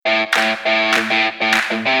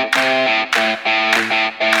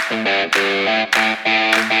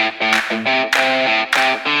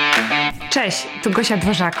Cześć, tu Gosia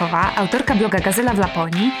Dworzakowa, autorka bloga Gazela w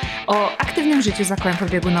Laponii o aktywnym życiu za kołem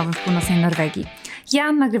pobiegunowym w północnej Norwegii.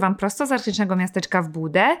 Ja nagrywam prosto z arktycznego miasteczka w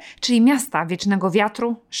Budę, czyli miasta wiecznego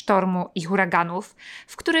wiatru, sztormu i huraganów,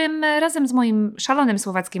 w którym razem z moim szalonym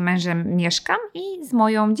słowackim mężem mieszkam i z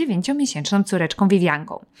moją 9-miesięczną córeczką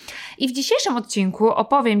Vivianką. I w dzisiejszym odcinku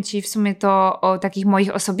opowiem Ci w sumie to o takich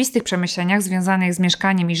moich osobistych przemyśleniach związanych z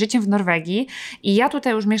mieszkaniem i życiem w Norwegii. I ja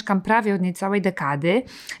tutaj już mieszkam prawie od niecałej dekady,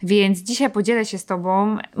 więc dzisiaj podzielę się z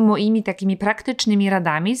Tobą moimi takimi praktycznymi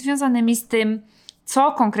radami związanymi z tym,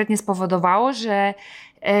 co konkretnie spowodowało, że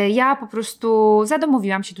ja po prostu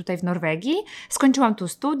zadomowiłam się tutaj w Norwegii, skończyłam tu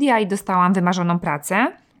studia i dostałam wymarzoną pracę.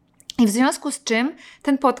 I w związku z czym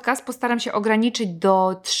ten podcast postaram się ograniczyć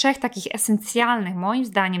do 3 takich esencjalnych, moim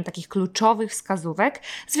zdaniem, takich kluczowych wskazówek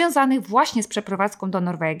związanych właśnie z przeprowadzką do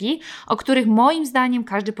Norwegii, o których moim zdaniem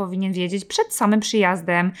każdy powinien wiedzieć przed samym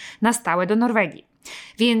przyjazdem na stałe do Norwegii.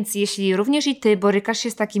 Więc jeśli również i Ty borykasz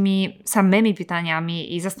się z takimi samymi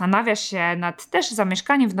pytaniami i zastanawiasz się nad też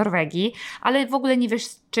zamieszkaniem w Norwegii, ale w ogóle nie wiesz,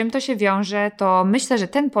 z czym to się wiąże, to myślę, że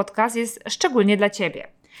ten podcast jest szczególnie dla Ciebie.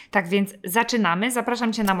 Tak więc zaczynamy.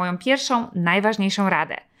 Zapraszam Cię na moją pierwszą, najważniejszą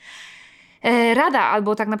radę. Rada,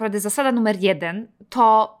 albo tak naprawdę zasada numer 1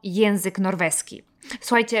 to język norweski.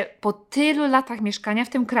 Słuchajcie, po tylu latach mieszkania w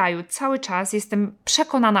tym kraju cały czas jestem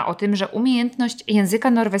przekonana o tym, że umiejętność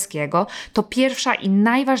języka norweskiego to pierwsza i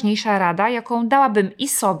najważniejsza rada, jaką dałabym i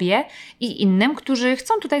sobie, i innym, którzy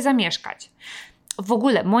chcą tutaj zamieszkać. W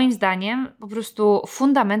ogóle, moim zdaniem, po prostu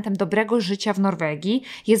fundamentem dobrego życia w Norwegii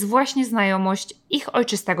jest właśnie znajomość ich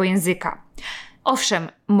ojczystego języka. Owszem,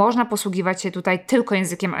 można posługiwać się tutaj tylko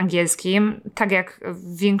językiem angielskim, tak jak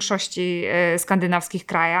w większości skandynawskich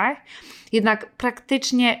krajach, jednak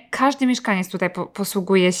praktycznie każdy mieszkaniec tutaj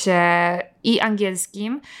posługuje się i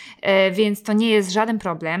angielskim, więc to nie jest żaden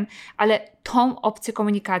problem, ale tą opcję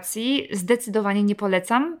komunikacji zdecydowanie nie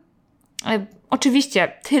polecam.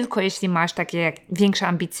 Oczywiście tylko jeśli masz takie większe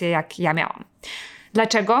ambicje, jak ja miałam.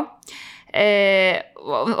 Dlaczego?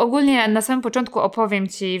 Ogólnie na samym początku opowiem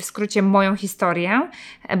Ci w skrócie moją historię,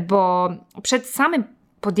 bo przed samym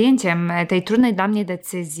podjęciem tej trudnej dla mnie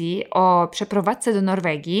decyzji o przeprowadzce do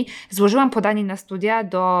Norwegii złożyłam podanie na studia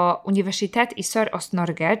do Universitet i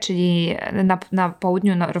Sør-Øst-Norge, czyli na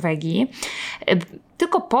południu Norwegii,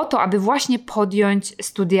 tylko po to, aby właśnie podjąć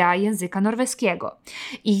studia języka norweskiego.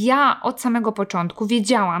 I ja od samego początku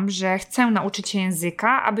wiedziałam, że chcę nauczyć się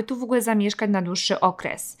języka, aby tu w ogóle zamieszkać na dłuższy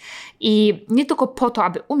okres. I nie tylko po to,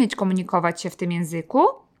 aby umieć komunikować się w tym języku,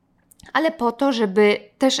 ale po to, żeby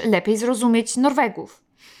też lepiej zrozumieć Norwegów.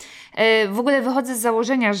 W ogóle wychodzę z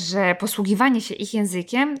założenia, że posługiwanie się ich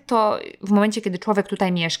językiem to w momencie, kiedy człowiek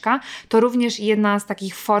tutaj mieszka, to również jedna z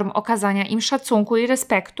takich form okazania im szacunku i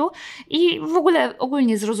respektu i w ogóle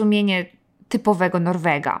ogólnie zrozumienie typowego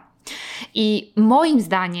Norwega. I moim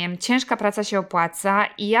zdaniem ciężka praca się opłaca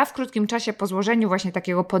i ja w krótkim czasie po złożeniu właśnie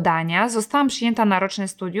takiego podania zostałam przyjęta na roczne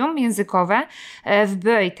studium językowe w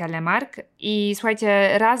Bø i Telemark i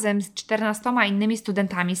słuchajcie, razem z 14 innymi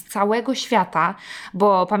studentami z całego świata,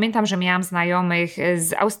 bo pamiętam, że miałam znajomych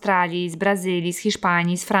z Australii, z Brazylii, z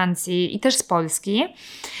Hiszpanii, z Francji i też z Polski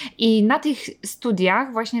i na tych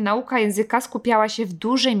studiach właśnie nauka języka skupiała się w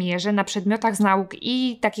dużej mierze na przedmiotach z nauk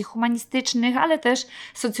i takich humanistycznych, ale też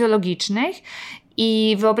socjologicznych.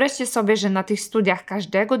 I wyobraźcie sobie, że na tych studiach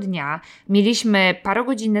każdego dnia mieliśmy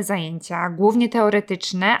parogodzinne zajęcia, głównie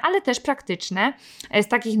teoretyczne, ale też praktyczne, z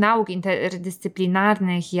takich nauk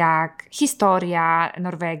interdyscyplinarnych jak historia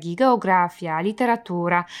Norwegii, geografia,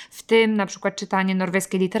 literatura, w tym na przykład czytanie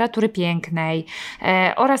norweskiej literatury pięknej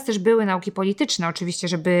oraz też były nauki polityczne oczywiście,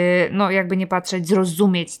 żeby jakby nie patrzeć,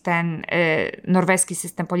 zrozumieć ten norweski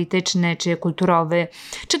system polityczny czy kulturowy,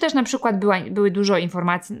 czy też na przykład były dużo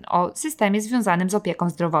informacji o systemie związanym z opieką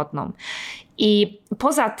zdrowotną. I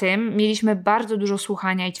poza tym mieliśmy bardzo dużo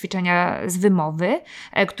słuchania i ćwiczenia z wymowy,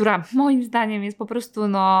 która moim zdaniem jest po prostu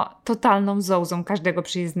totalną zołzą każdego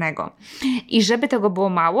przyjezdnego. I żeby tego było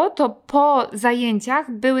mało, to po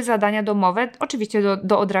zajęciach były zadania domowe, oczywiście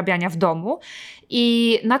do odrabiania w domu.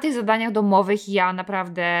 I na tych zadaniach domowych ja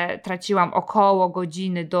naprawdę traciłam około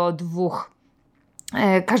godziny do 2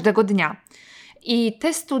 każdego dnia. I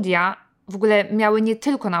te studia w ogóle miały nie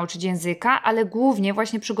tylko nauczyć języka, ale głównie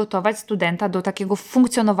właśnie przygotować studenta do takiego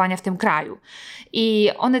funkcjonowania w tym kraju. I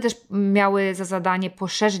one też miały za zadanie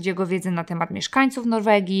poszerzyć jego wiedzę na temat mieszkańców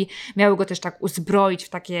Norwegii, miały go też tak uzbroić w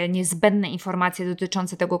takie niezbędne informacje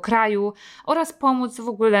dotyczące tego kraju oraz pomóc w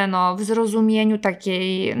ogóle w zrozumieniu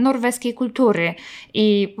takiej norweskiej kultury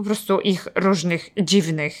i po prostu ich różnych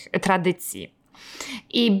dziwnych tradycji.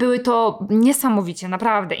 I były to niesamowicie,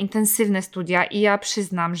 naprawdę intensywne studia i ja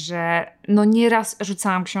przyznam, że nieraz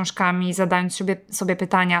rzucałam książkami, zadając sobie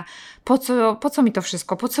pytania, po co mi to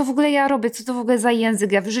wszystko, po co w ogóle ja robię, co to w ogóle za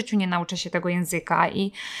język, ja w życiu nie nauczę się tego języka.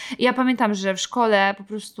 I ja pamiętam, że w szkole po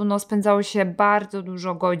prostu spędzało się bardzo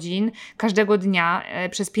dużo godzin każdego dnia,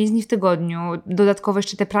 przez 5 dni w tygodniu, dodatkowo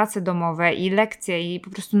jeszcze te prace domowe i lekcje i po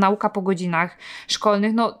prostu nauka po godzinach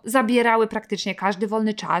szkolnych, zabierały praktycznie każdy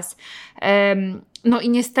wolny czas. I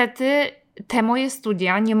niestety te moje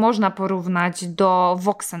studia nie można porównać do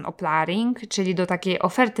voksenoplæring, czyli do takiej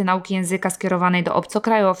oferty nauki języka skierowanej do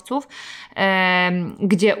obcokrajowców,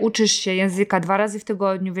 gdzie uczysz się języka 2 razy w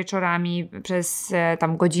tygodniu wieczorami przez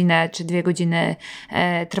tam godzinę czy 2 godziny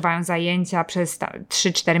trwają zajęcia przez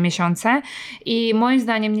 3-4 miesiące. I moim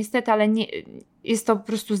zdaniem niestety, ale nie, jest to po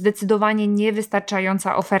prostu zdecydowanie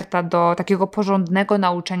niewystarczająca oferta do takiego porządnego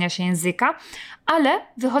nauczenia się języka, ale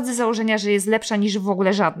wychodzę z założenia, że jest lepsza niż w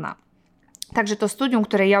ogóle żadna. Także to studium,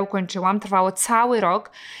 które ja ukończyłam, trwało cały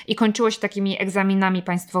rok i kończyło się takimi egzaminami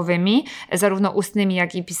państwowymi, zarówno ustnymi,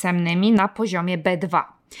 jak i pisemnymi, na poziomie B2.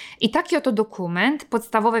 I taki oto dokument,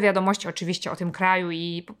 podstawowe wiadomości oczywiście o tym kraju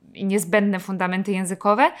i niezbędne fundamenty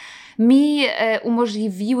językowe, mi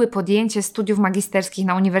umożliwiły podjęcie studiów magisterskich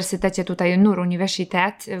na uniwersytecie tutaj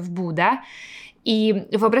Universitet w Budę. I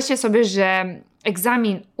wyobraźcie sobie, że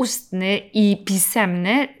egzamin ustny i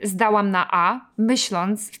pisemny zdałam na A,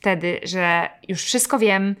 myśląc wtedy, że już wszystko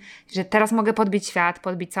wiem, że teraz mogę podbić świat,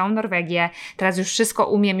 podbić całą Norwegię, teraz już wszystko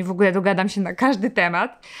umiem i w ogóle dogadam się na każdy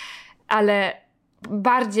temat, ale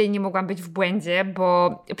bardziej nie mogłam być w błędzie,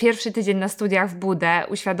 bo pierwszy tydzień na studiach w Budę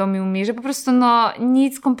uświadomił mi, że po prostu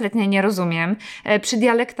nic kompletnie nie rozumiem. Przy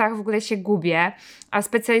dialektach w ogóle się gubię, a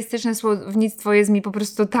specjalistyczne słownictwo jest mi po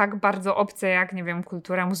prostu tak bardzo obce, jak, nie wiem,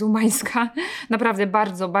 kultura muzułmańska. Naprawdę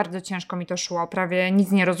bardzo, bardzo ciężko mi to szło, prawie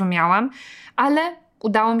nic nie rozumiałam, ale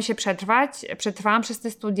udało mi się przetrwać. Przetrwałam przez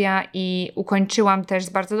te studia i ukończyłam też z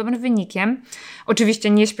bardzo dobrym wynikiem. Oczywiście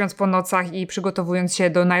nie śpiąc po nocach i przygotowując się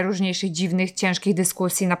do najróżniejszych dziwnych, ciężkich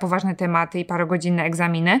dyskusji na poważne tematy i parogodzinne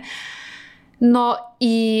egzaminy.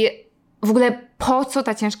 I w ogóle po co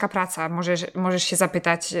ta ciężka praca? Możesz się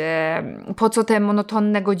zapytać, po co te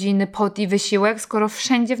monotonne godziny, pot i wysiłek, skoro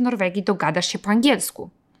wszędzie w Norwegii dogadasz się po angielsku?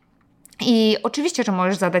 I oczywiście, że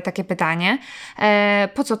możesz zadać takie pytanie,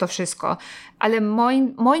 po co to wszystko? Ale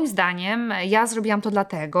moim zdaniem ja zrobiłam to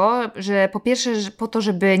dlatego, że po pierwsze po to,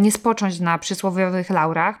 żeby nie spocząć na przysłowiowych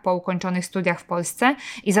laurach po ukończonych studiach w Polsce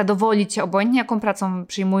i zadowolić się obojętnie jaką pracą,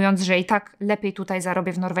 przyjmując, że i tak lepiej tutaj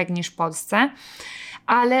zarobię w Norwegii niż w Polsce.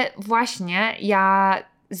 Ale właśnie ja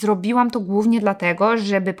zrobiłam to głównie dlatego,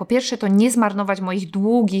 żeby po pierwsze to nie zmarnować moich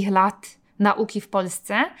długich lat nauki w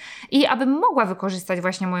Polsce i abym mogła wykorzystać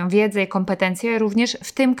właśnie moją wiedzę i kompetencje również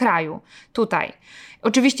w tym kraju, tutaj.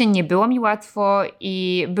 Oczywiście nie było mi łatwo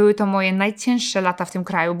i były to moje najcięższe lata w tym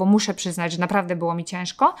kraju, bo muszę przyznać, że naprawdę było mi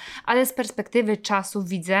ciężko, ale z perspektywy czasu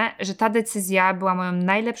widzę, że ta decyzja była moją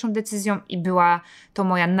najlepszą decyzją i była to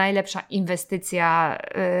moja najlepsza inwestycja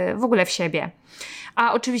w ogóle w siebie.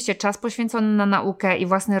 A oczywiście czas poświęcony na naukę i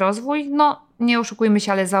własny rozwój, nie oszukujmy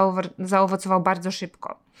się, ale zaowocował bardzo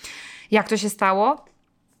szybko. Jak to się stało?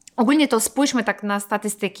 Ogólnie to spójrzmy tak na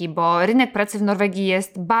statystyki, bo rynek pracy w Norwegii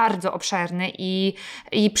jest bardzo obszerny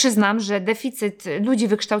i przyznam, że deficyt ludzi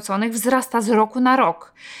wykształconych wzrasta z roku na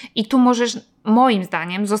rok. I tu możesz, moim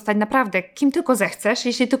zdaniem, zostać naprawdę kim tylko zechcesz,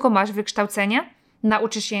 jeśli tylko masz wykształcenie,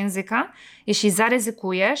 nauczysz się języka, jeśli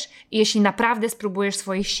zaryzykujesz i jeśli naprawdę spróbujesz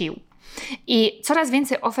swoich sił. I coraz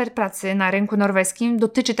więcej ofert pracy na rynku norweskim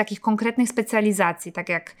dotyczy takich konkretnych specjalizacji, tak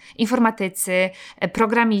jak informatycy,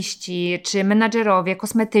 programiści, czy menadżerowie,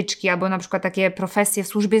 kosmetyczki, albo na przykład takie profesje w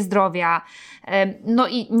służbie zdrowia.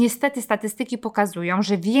 I niestety statystyki pokazują,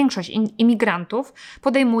 że większość imigrantów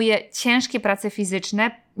podejmuje ciężkie prace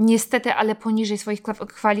fizyczne, niestety, ale poniżej swoich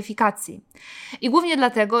kwalifikacji. I głównie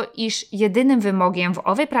dlatego, iż jedynym wymogiem w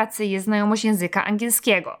owej pracy jest znajomość języka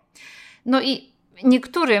angielskiego. I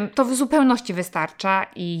niektórym to w zupełności wystarcza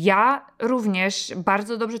i ja również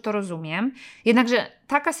bardzo dobrze to rozumiem, jednakże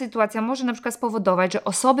taka sytuacja może na przykład spowodować, że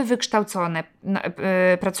osoby wykształcone,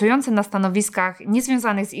 pracujące na stanowiskach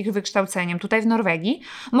niezwiązanych z ich wykształceniem tutaj w Norwegii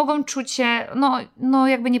mogą czuć się,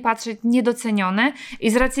 jakby nie patrzeć, niedocenione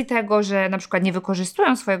i z racji tego, że na przykład nie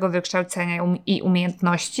wykorzystują swojego wykształcenia i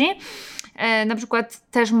umiejętności, na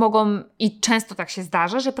przykład też mogą, i często tak się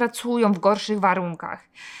zdarza, że pracują w gorszych warunkach.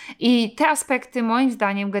 I te aspekty moim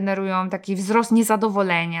zdaniem generują taki wzrost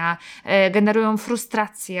niezadowolenia, generują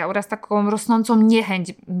frustrację oraz taką rosnącą niechęć,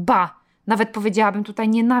 nawet powiedziałabym tutaj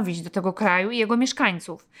nienawiść do tego kraju i jego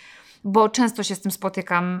mieszkańców. bo często się z tym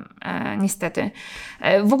spotykam, niestety.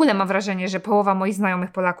 W ogóle mam wrażenie, że połowa moich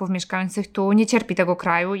znajomych Polaków mieszkających tu nie cierpi tego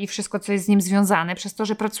kraju i wszystko, co jest z nim związane, przez to,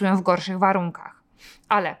 że pracują w gorszych warunkach.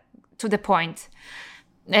 Ale, to the point.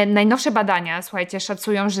 Najnowsze badania, słuchajcie,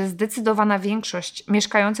 szacują, że zdecydowana większość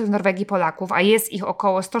mieszkających w Norwegii Polaków, a jest ich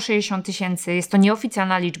około 160 000, jest to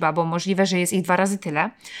nieoficjalna liczba, bo możliwe, że jest ich 2 razy tyle,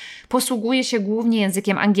 posługuje się głównie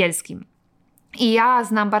językiem angielskim. I ja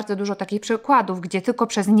znam bardzo dużo takich przykładów, gdzie tylko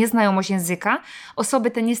przez nieznajomość języka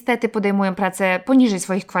osoby te niestety podejmują pracę poniżej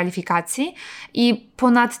swoich kwalifikacji i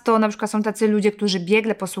ponadto na przykład są tacy ludzie, którzy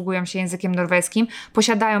biegle posługują się językiem norweskim,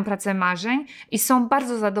 posiadają pracę marzeń i są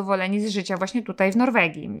bardzo zadowoleni z życia właśnie tutaj w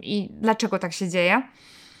Norwegii. I dlaczego tak się dzieje?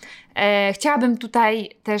 Chciałabym tutaj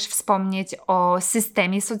też wspomnieć o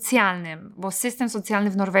systemie socjalnym, bo system socjalny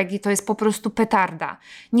w Norwegii to jest po prostu petarda.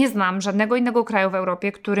 Nie znam żadnego innego kraju w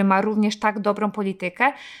Europie, który ma również tak dobrą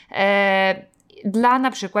politykę dla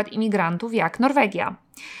na przykład imigrantów jak Norwegia.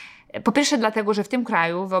 Po pierwsze dlatego, że w tym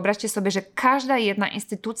kraju wyobraźcie sobie, że każda jedna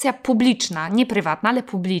instytucja publiczna, nie prywatna, ale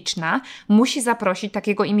publiczna, musi zaprosić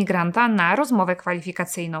takiego imigranta na rozmowę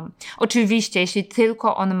kwalifikacyjną. Oczywiście, jeśli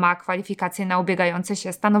tylko on ma kwalifikacje na ubiegające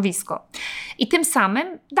się stanowisko. I tym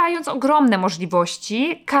samym dając ogromne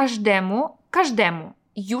możliwości każdemu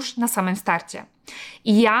już na samym starcie.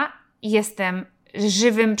 I ja jestem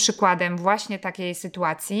żywym przykładem właśnie takiej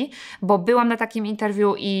sytuacji, bo byłam na takim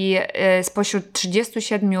interwiu i spośród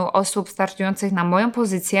 37 osób startujących na moją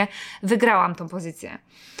pozycję wygrałam tą pozycję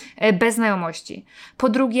bez znajomości. Po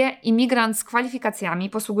drugie, imigrant z kwalifikacjami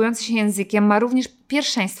posługujący się językiem ma również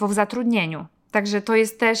pierwszeństwo w zatrudnieniu. Także to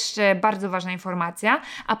jest też bardzo ważna informacja.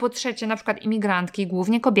 A po trzecie, na przykład imigrantki,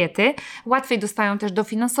 głównie kobiety, łatwiej dostają też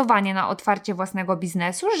dofinansowanie na otwarcie własnego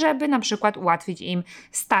biznesu, żeby na przykład ułatwić im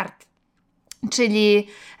start. Czyli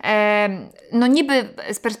no niby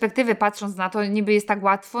z perspektywy patrząc na to, niby jest tak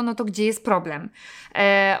łatwo, no to gdzie jest problem?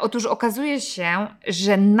 Otóż okazuje się,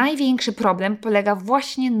 że największy problem polega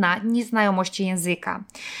właśnie na nieznajomości języka.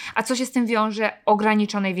 A co się z tym wiąże?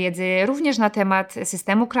 Ograniczonej wiedzy również na temat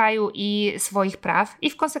systemu kraju i swoich praw i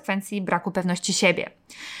w konsekwencji braku pewności siebie.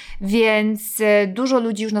 Więc dużo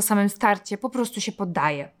ludzi już na samym starcie po prostu się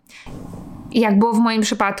poddaje. Jak było w moim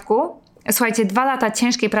przypadku? Słuchajcie, 2 lata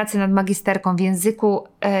ciężkiej pracy nad magisterką w języku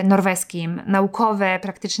norweskim, naukowe,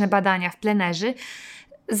 praktyczne badania w plenerzy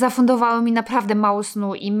zafundowały mi naprawdę mało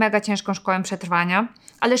snu i mega ciężką szkołę przetrwania,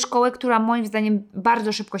 ale szkołę, która moim zdaniem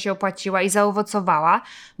bardzo szybko się opłaciła i zaowocowała,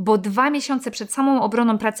 bo 2 miesiące przed samą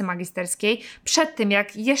obroną pracy magisterskiej, przed tym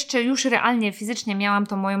jak jeszcze już realnie fizycznie miałam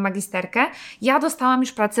tą moją magisterkę, ja dostałam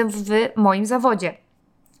już pracę w moim zawodzie.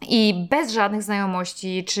 I bez żadnych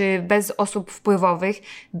znajomości, czy bez osób wpływowych,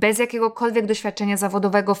 bez jakiegokolwiek doświadczenia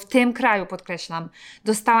zawodowego w tym kraju, podkreślam,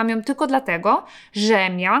 dostałam ją tylko dlatego, że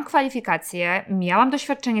miałam kwalifikacje, miałam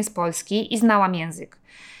doświadczenie z Polski i znałam język.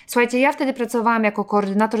 Słuchajcie, ja wtedy pracowałam jako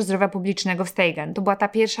koordynator zdrowia publicznego w Steigen. To była ta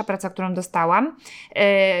pierwsza praca, którą dostałam.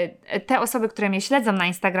 Te osoby, które mnie śledzą na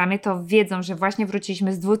Instagramie, to wiedzą, że właśnie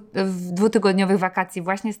wróciliśmy z 2-tygodniowych wakacji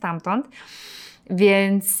właśnie stamtąd.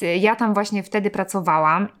 Więc ja tam właśnie wtedy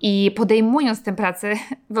pracowałam i podejmując tę pracę,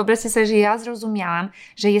 wyobraźcie sobie, że ja zrozumiałam,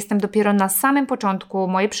 że jestem dopiero na samym początku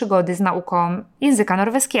mojej przygody z nauką języka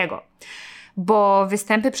norweskiego. Bo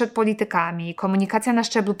występy przed politykami, komunikacja na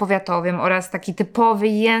szczeblu powiatowym oraz taki typowy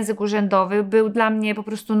język urzędowy był dla mnie po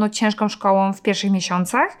prostu ciężką szkołą w pierwszych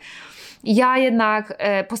miesiącach. Ja jednak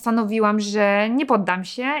postanowiłam, że nie poddam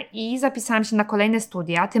się i zapisałam się na kolejne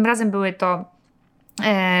studia. Tym razem były to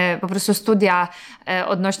po prostu studia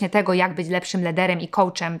odnośnie tego, jak być lepszym liderem i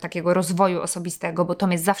coachem takiego rozwoju osobistego, bo to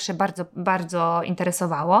mnie zawsze bardzo, bardzo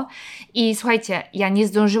interesowało. I słuchajcie, ja nie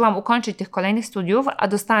zdążyłam ukończyć tych kolejnych studiów, a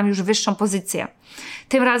dostałam już wyższą pozycję.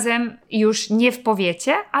 Tym razem już nie w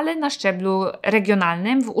powiecie, ale na szczeblu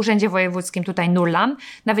regionalnym, w Urzędzie Wojewódzkim tutaj Nordland,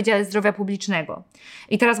 na Wydziale Zdrowia Publicznego.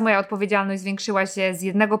 I teraz moja odpowiedzialność zwiększyła się z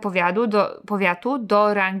jednego powiatu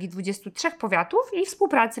do rangi 23 powiatów i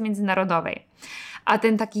współpracy międzynarodowej. A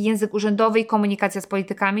ten taki język urzędowy i komunikacja z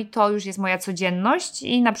politykami to już jest moja codzienność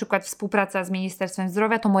i na przykład współpraca z Ministerstwem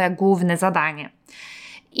Zdrowia to moje główne zadanie.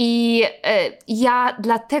 I ja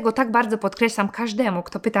dlatego tak bardzo podkreślam każdemu,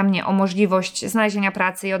 kto pyta mnie o możliwość znalezienia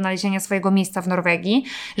pracy i odnalezienia swojego miejsca w Norwegii,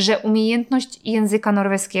 że umiejętność języka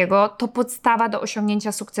norweskiego to podstawa do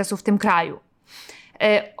osiągnięcia sukcesu w tym kraju.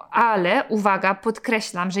 Ale uwaga,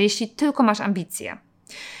 podkreślam, że jeśli tylko masz ambicje.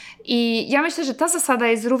 I ja myślę, że ta zasada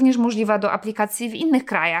jest również możliwa do aplikacji w innych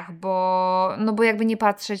krajach, bo jakby nie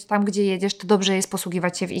patrzeć tam, gdzie jedziesz, to dobrze jest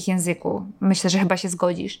posługiwać się w ich języku. Myślę, że chyba się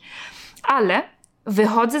zgodzisz. Ale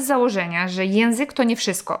wychodzę z założenia, że język to nie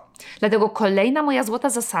wszystko. Dlatego kolejna moja złota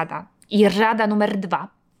zasada i rada numer 2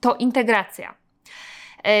 to integracja.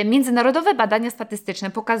 Międzynarodowe badania statystyczne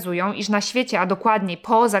pokazują, iż na świecie, a dokładniej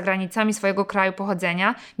poza granicami swojego kraju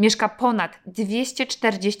pochodzenia, mieszka ponad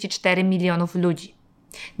 244 milionów ludzi.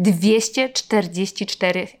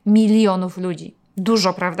 244 milionów ludzi.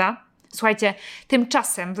 Dużo, prawda? Słuchajcie,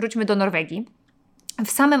 tymczasem wróćmy do Norwegii.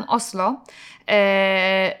 W samym Oslo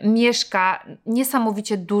mieszka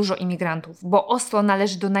niesamowicie dużo imigrantów, bo Oslo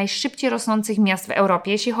należy do najszybciej rosnących miast w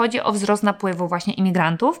Europie, jeśli chodzi o wzrost napływu właśnie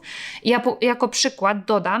imigrantów. I ja jako przykład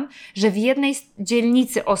dodam, że w jednej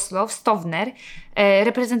dzielnicy Oslo, w Stovner,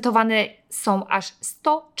 reprezentowane są aż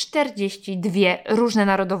 142 różne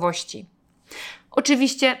narodowości.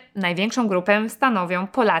 Oczywiście największą grupę stanowią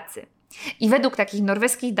Polacy. I według takich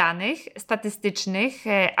norweskich danych statystycznych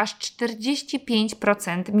aż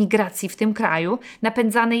 45% migracji w tym kraju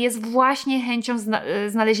napędzane jest właśnie chęcią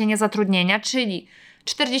znalezienia zatrudnienia, czyli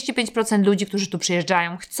 45% ludzi, którzy tu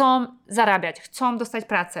przyjeżdżają, chcą zarabiać, chcą dostać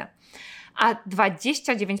pracę, a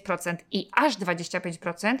 29% i aż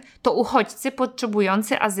 25% to uchodźcy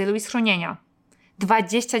potrzebujący azylu i schronienia.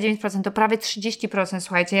 29% to prawie 30%,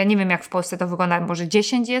 słuchajcie, ja nie wiem jak w Polsce to wygląda, może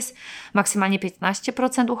 10 jest, maksymalnie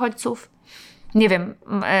 15% uchodźców. Nie wiem,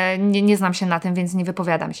 nie znam się na tym, więc nie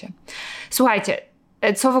wypowiadam się. Słuchajcie,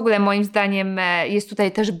 co w ogóle moim zdaniem jest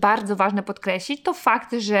tutaj też bardzo ważne podkreślić, to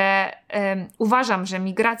fakt, że uważam, że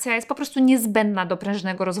migracja jest po prostu niezbędna do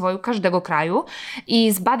prężnego rozwoju każdego kraju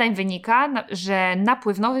i z badań wynika, że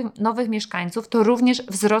napływ nowych mieszkańców to również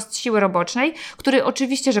wzrost siły roboczej, który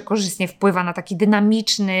oczywiście, że korzystnie wpływa na taki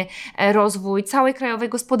dynamiczny rozwój całej krajowej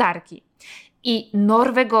gospodarki. I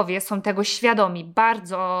Norwegowie są tego świadomi,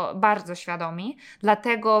 bardzo, bardzo świadomi,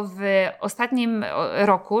 dlatego w ostatnim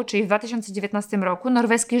roku, czyli w 2019 roku,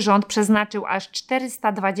 norweski rząd przeznaczył aż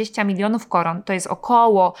 420 milionów koron, to jest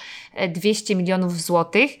około 200 milionów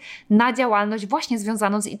złotych, na działalność właśnie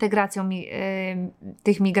związaną z integracją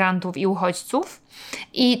tych migrantów i uchodźców.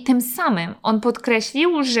 I tym samym on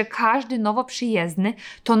podkreślił, że każdy nowo przyjezdny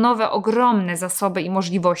to nowe, ogromne zasoby i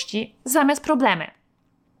możliwości zamiast problemy.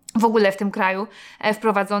 W ogóle w tym kraju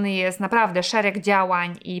wprowadzony jest naprawdę szereg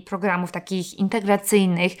działań i programów takich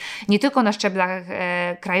integracyjnych, nie tylko na szczeblach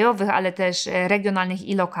krajowych, ale też regionalnych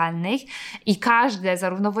i lokalnych. I każde,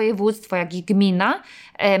 zarówno województwo, jak i gmina,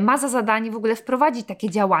 ma za zadanie w ogóle wprowadzić takie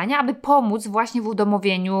działania, aby pomóc właśnie w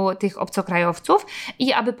udomowieniu tych obcokrajowców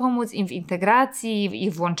i aby pomóc im w integracji, w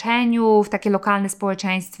ich włączeniu w takie lokalne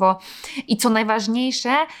społeczeństwo. I co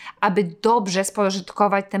najważniejsze, aby dobrze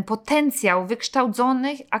spożytkować ten potencjał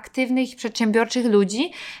wykształconych, aktywnych, przedsiębiorczych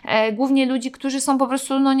ludzi, głównie ludzi, którzy są po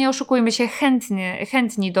prostu, no nie oszukujmy się,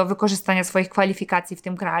 chętni do wykorzystania swoich kwalifikacji w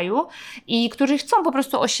tym kraju i którzy chcą po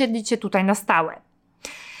prostu osiedlić się tutaj na stałe.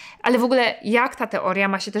 Ale w ogóle jak ta teoria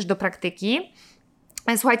ma się też do praktyki?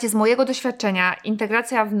 Słuchajcie, z mojego doświadczenia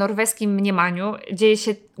integracja w norweskim mniemaniu dzieje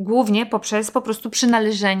się głównie poprzez po prostu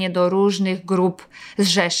przynależenie do różnych grup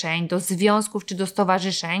zrzeszeń, do związków czy do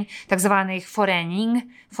stowarzyszeń, tak zwanych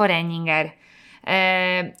foreninger.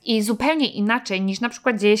 I zupełnie inaczej niż na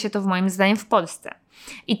przykład dzieje się to moim zdaniem w Polsce.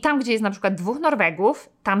 I tam, gdzie jest na przykład 2 Norwegów,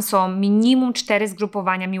 tam są minimum 4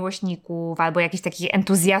 zgrupowania miłośników albo jakichś takich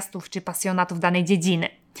entuzjastów czy pasjonatów danej dziedziny.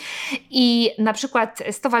 I na przykład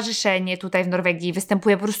stowarzyszenie tutaj w Norwegii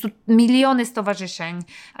występuje po prostu miliony stowarzyszeń.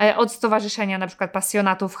 Od stowarzyszenia na przykład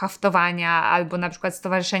pasjonatów haftowania albo na przykład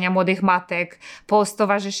stowarzyszenia młodych matek, po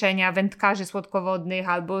stowarzyszenia wędkarzy słodkowodnych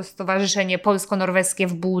albo stowarzyszenie polsko-norweskie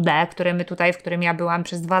w Budę, w którym ja byłam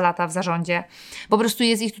przez 2 lata w zarządzie. Po prostu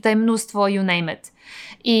jest ich tutaj mnóstwo, you name it.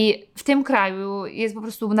 I w tym kraju jest po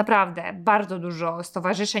prostu naprawdę bardzo dużo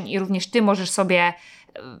stowarzyszeń i również ty możesz sobie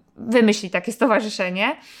wymyślić takie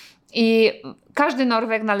stowarzyszenie. I każdy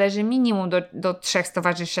Norweg należy minimum do 3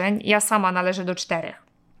 stowarzyszeń. Ja sama należę do 4.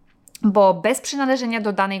 Bo bez przynależenia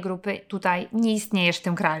do danej grupy tutaj nie istniejesz w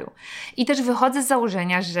tym kraju. I też wychodzę z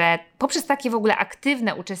założenia, że poprzez takie w ogóle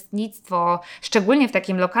aktywne uczestnictwo, szczególnie w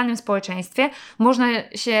takim lokalnym społeczeństwie, można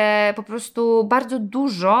się po prostu bardzo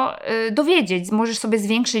dużo dowiedzieć. Możesz sobie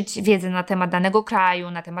zwiększyć wiedzę na temat danego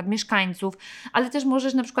kraju, na temat mieszkańców, ale też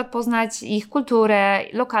możesz na przykład poznać ich kulturę,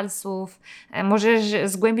 lokalsów, możesz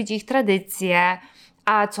zgłębić ich tradycje.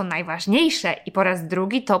 A co najważniejsze i po raz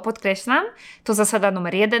drugi to podkreślam, to zasada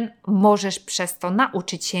numer 1, możesz przez to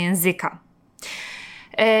nauczyć się języka.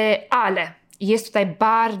 Ale jest tutaj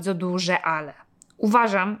bardzo duże ale.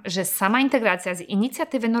 Uważam, że sama integracja z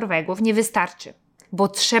inicjatywy Norwegów nie wystarczy, bo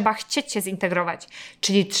trzeba chcieć się zintegrować,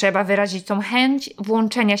 czyli trzeba wyrazić tą chęć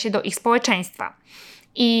włączenia się do ich społeczeństwa.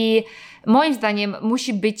 I moim zdaniem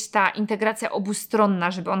musi być ta integracja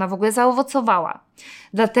obustronna, żeby ona w ogóle zaowocowała.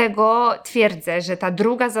 Dlatego twierdzę, że ta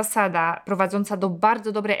druga zasada prowadząca do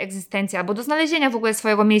bardzo dobrej egzystencji albo do znalezienia w ogóle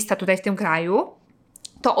swojego miejsca tutaj w tym kraju,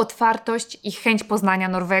 to otwartość i chęć poznania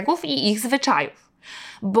Norwegów i ich zwyczajów.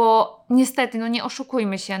 Bo niestety, no nie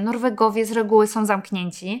oszukujmy się, Norwegowie z reguły są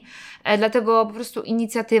zamknięci, dlatego po prostu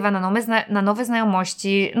inicjatywa na nowe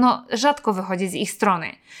znajomości no, rzadko wychodzi z ich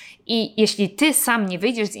strony. I jeśli ty sam nie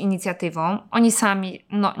wyjdziesz z inicjatywą, oni sami,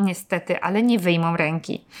 no niestety, ale nie wyjmą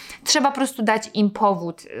ręki. Trzeba po prostu dać im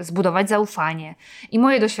powód, zbudować zaufanie. I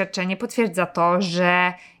moje doświadczenie potwierdza to,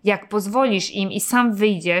 że jak pozwolisz im i sam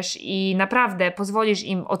wyjdziesz i naprawdę pozwolisz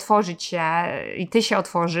im otworzyć się i ty się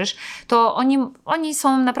otworzysz, to oni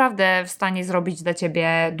są naprawdę w stanie zrobić dla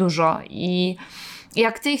ciebie dużo. I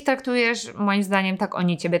jak ty ich traktujesz, moim zdaniem tak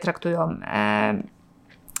oni ciebie traktują.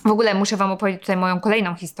 W ogóle muszę wam opowiedzieć tutaj moją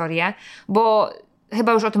kolejną historię, bo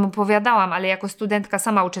chyba już o tym opowiadałam, ale jako studentka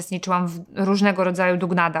sama uczestniczyłam w różnego rodzaju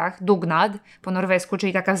dugnadach. Dugnad po norwesku,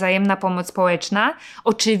 czyli taka wzajemna pomoc społeczna.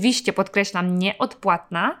 Oczywiście, podkreślam,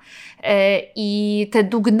 nieodpłatna. I te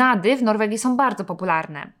dugnady w Norwegii są bardzo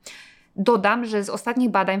popularne. Dodam, że z ostatnich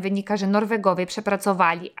badań wynika, że Norwegowie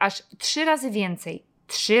przepracowali aż 3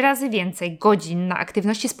 razy więcej godzin na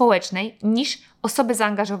aktywności społecznej niż osoby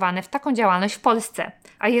zaangażowane w taką działalność w Polsce.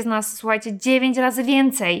 A jest nas, słuchajcie, 9 razy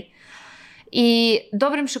więcej. I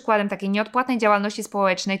dobrym przykładem takiej nieodpłatnej działalności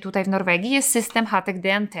społecznej tutaj w Norwegii jest system Hatek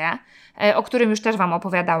DNT, o którym już też wam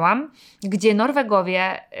opowiadałam, gdzie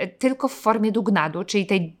Norwegowie tylko w formie dugnadu, czyli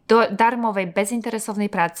tej darmowej, bezinteresownej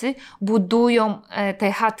pracy, budują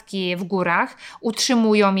te chatki w górach,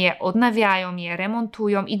 utrzymują je, odnawiają je,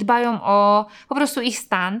 remontują i dbają o po prostu ich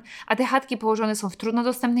stan, a te chatki położone są w trudno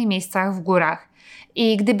dostępnych miejscach w górach.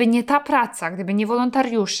 I gdyby nie ta praca, gdyby nie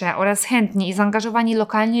wolontariusze oraz chętni i zaangażowani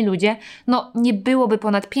lokalni ludzie, no nie byłoby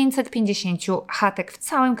ponad 550 chatek w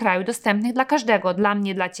całym kraju dostępnych dla każdego, dla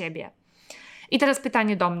mnie, dla ciebie. I teraz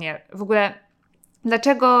pytanie do mnie, w ogóle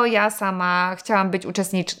dlaczego ja sama chciałam być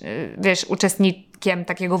uczestnikiem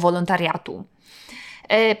takiego wolontariatu?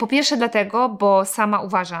 Po pierwsze dlatego, bo sama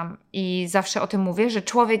uważam i zawsze o tym mówię, że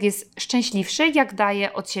człowiek jest szczęśliwszy, jak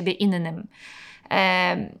daje od siebie innym.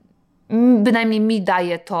 Bynajmniej mi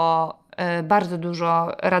daje to bardzo dużo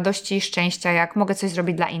radości i szczęścia, jak mogę coś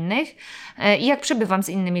zrobić dla innych i jak przebywam z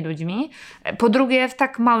innymi ludźmi. Po drugie, w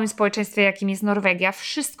tak małym społeczeństwie, jakim jest Norwegia,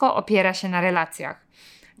 wszystko opiera się na relacjach.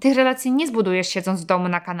 Tych relacji nie zbudujesz siedząc w domu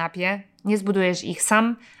na kanapie, nie zbudujesz ich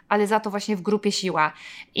sam, ale za to właśnie w grupie siła.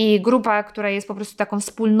 I grupa, która jest po prostu taką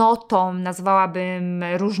wspólnotą, nazwałabym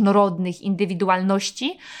różnorodnych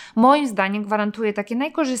indywidualności, moim zdaniem gwarantuje takie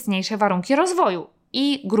najkorzystniejsze warunki rozwoju.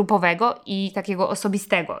 I grupowego, i takiego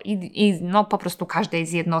osobistego, i no po prostu każdej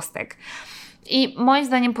z jednostek. I moim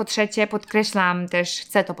zdaniem po trzecie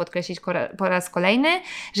chcę to podkreślić po raz kolejny,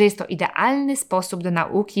 że jest to idealny sposób do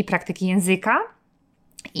nauki i praktyki języka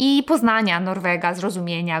i poznania Norwega,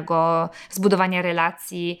 zrozumienia go, zbudowania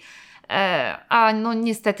relacji, a no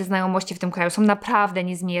niestety znajomości w tym kraju są naprawdę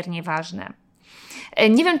niezmiernie ważne.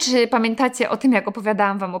 Nie wiem, czy pamiętacie o tym, jak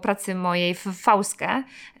opowiadałam wam o pracy mojej w Polsce.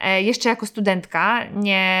 Jeszcze jako studentka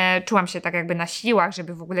nie czułam się tak jakby na siłach,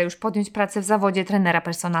 żeby w ogóle już podjąć pracę w zawodzie trenera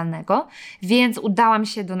personalnego, więc udałam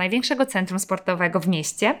się do największego centrum sportowego w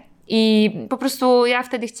mieście. I po prostu ja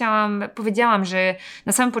wtedy powiedziałam, że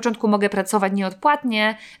na samym początku mogę pracować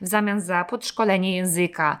nieodpłatnie w zamian za podszkolenie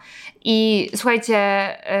języka. I słuchajcie,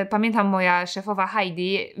 pamiętam moja szefowa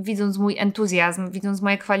Heidi, widząc mój entuzjazm, widząc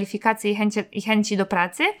moje kwalifikacje i chęci do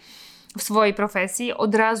pracy w swojej profesji,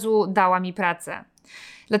 od razu dała mi pracę.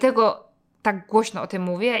 Dlatego tak głośno o tym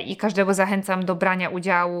mówię i każdego zachęcam do brania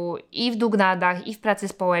udziału i w dugnadach, i w pracy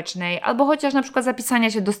społecznej, albo chociaż na przykład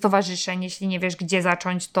zapisania się do stowarzyszeń, jeśli nie wiesz gdzie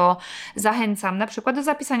zacząć, to zachęcam na przykład do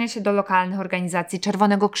zapisania się do lokalnych organizacji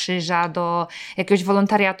Czerwonego Krzyża, do jakiegoś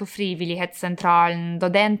wolontariatu Frivillighetscentralen, do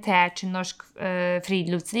DNT czy Norsk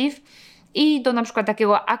Friluftsliv i do na przykład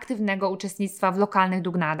takiego aktywnego uczestnictwa w lokalnych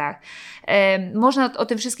dugnadach. Można o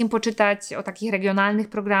tym wszystkim poczytać, o takich regionalnych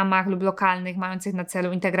programach lub lokalnych, mających na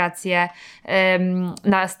celu integrację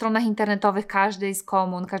na stronach internetowych każdej z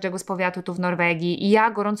komun, każdego z powiatu tu w Norwegii. I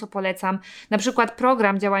ja gorąco polecam na przykład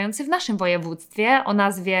program działający w naszym województwie o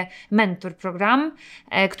nazwie Mentor Program,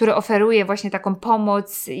 który oferuje właśnie taką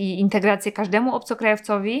pomoc i integrację każdemu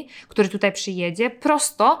obcokrajowcowi, który tutaj przyjedzie,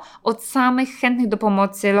 prosto od samych chętnych do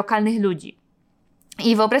pomocy lokalnych ludzi.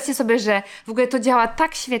 I wyobraźcie sobie, że w ogóle to działa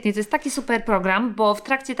tak świetnie, to jest taki super program, bo w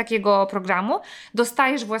trakcie takiego programu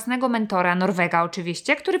dostajesz własnego mentora, Norwega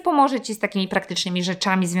oczywiście, który pomoże Ci z takimi praktycznymi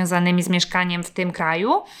rzeczami związanymi z mieszkaniem w tym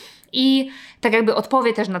kraju i tak jakby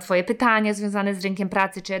odpowie też na Twoje pytania związane z rynkiem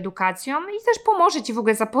pracy czy edukacją i też pomoże Ci w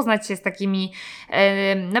ogóle zapoznać się z takimi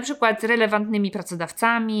na przykład relevantnymi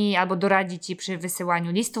pracodawcami albo doradzi Ci przy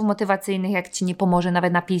wysyłaniu listów motywacyjnych, jak Ci nie pomoże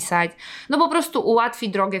nawet napisać. No po prostu ułatwi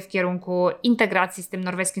drogę w kierunku integracji z tym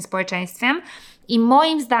norweskim społeczeństwem I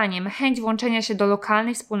moim zdaniem chęć włączenia się do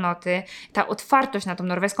lokalnej wspólnoty, ta otwartość na tą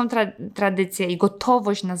norweską tradycję i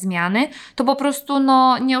gotowość na zmiany, to po prostu,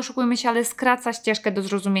 nie oszukujmy się, ale skraca ścieżkę do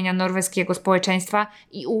zrozumienia norweskiego społeczeństwa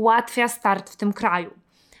i ułatwia start w tym kraju.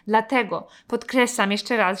 Dlatego podkreślam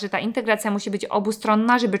jeszcze raz, że ta integracja musi być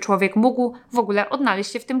obustronna, żeby człowiek mógł w ogóle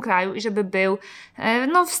odnaleźć się w tym kraju i żeby był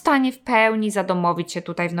w stanie w pełni zadomowić się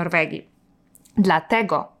tutaj w Norwegii.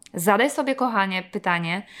 Dlatego zadaj sobie, kochanie,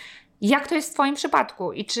 pytanie, jak to jest w Twoim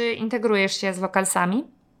przypadku i czy integrujesz się z lokalsami?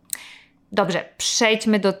 Dobrze,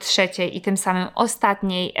 przejdźmy do trzeciej i tym samym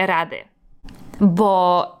ostatniej rady.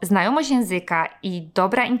 Bo znajomość języka i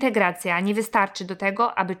dobra integracja nie wystarczy do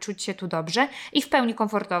tego, aby czuć się tu dobrze i w pełni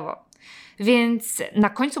komfortowo. Więc na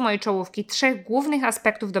końcu mojej czołówki 3 głównych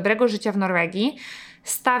aspektów dobrego życia w Norwegii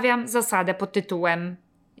stawiam zasadę pod tytułem: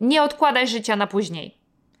 nie odkładaj życia na później.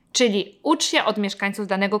 Czyli ucz się od mieszkańców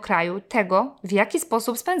danego kraju tego, w jaki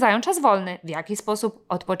sposób spędzają czas wolny, w jaki sposób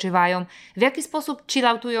odpoczywają, w jaki sposób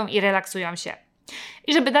chilloutują i relaksują się.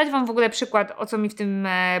 I żeby dać Wam w ogóle przykład, o co mi w tym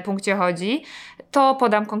punkcie chodzi, to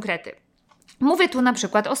podam konkrety. Mówię tu na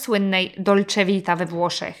przykład o słynnej Dolce Vita we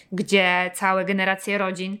Włoszech, gdzie całe generacje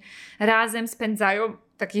rodzin razem spędzają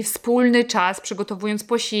taki wspólny czas, przygotowując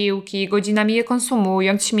posiłki, godzinami je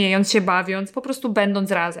konsumując, śmiejąc się, bawiąc, po prostu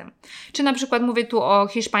będąc razem. Czy na przykład mówię tu o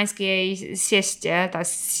hiszpańskiej sieście, ta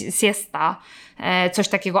siesta, coś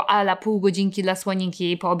takiego a la pół godzinki dla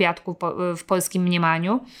słoninki po obiadku w polskim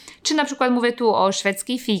mniemaniu. Czy na przykład mówię tu o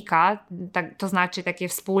szwedzkiej fika, to znaczy takie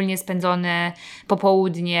wspólnie spędzone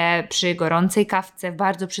popołudnie przy gorącej kawce w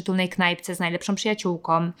bardzo przytulnej knajpce z najlepszą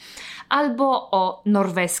przyjaciółką. Albo o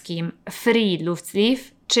norweskim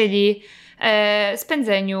friluftsliv, czyli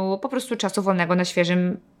spędzeniu po prostu czasu wolnego na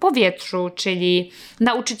świeżym powietrzu, czyli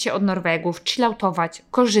nauczyć się od Norwegów, chilloutować,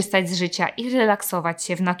 korzystać z życia i relaksować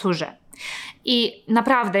się w naturze. I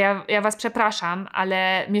naprawdę, ja Was przepraszam,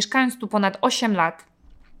 ale mieszkając tu ponad 8 lat,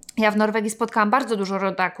 ja w Norwegii spotkałam bardzo dużo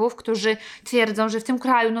rodaków, którzy twierdzą, że w tym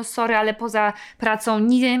kraju, sorry, ale poza pracą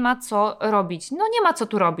nie ma co robić. Nie ma co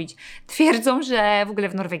tu robić. Twierdzą, że w ogóle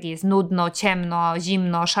w Norwegii jest nudno, ciemno,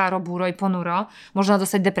 zimno, szaro, buro i ponuro. Można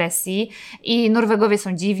dostać depresji. I Norwegowie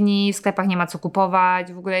są dziwni, w sklepach nie ma co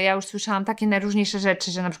kupować. W ogóle ja już słyszałam takie najróżniejsze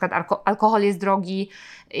rzeczy, że na przykład alkohol jest drogi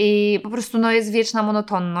i po prostu jest wieczna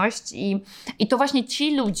monotonność. I to właśnie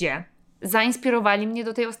ci ludzie zainspirowali mnie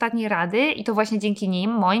do tej ostatniej rady i to właśnie dzięki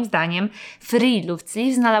nim, moim zdaniem,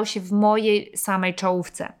 friluftsliv znalazł się w mojej samej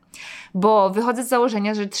czołówce. Bo wychodzę z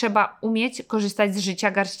założenia, że trzeba umieć korzystać z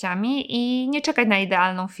życia garściami i nie czekać na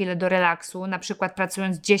idealną chwilę do relaksu, na przykład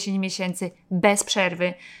pracując 10 miesięcy bez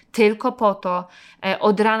przerwy, tylko po to,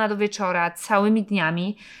 od rana do wieczora, całymi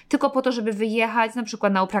dniami, tylko po to, żeby wyjechać na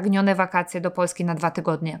przykład na upragnione wakacje do Polski na 2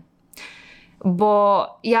 tygodnie. Bo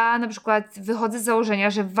ja na przykład wychodzę z założenia,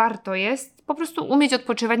 że warto jest po prostu umieć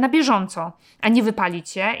odpoczywać na bieżąco, a nie wypalić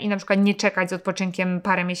się i na przykład nie czekać z odpoczynkiem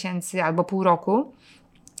parę miesięcy albo pół roku,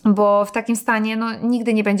 bo w takim stanie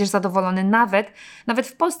nigdy nie będziesz zadowolony, nawet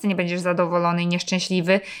w Polsce nie będziesz zadowolony i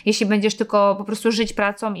nieszczęśliwy, jeśli będziesz tylko po prostu żyć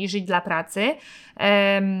pracą i żyć dla pracy.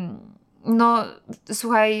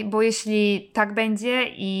 Słuchaj, bo jeśli tak będzie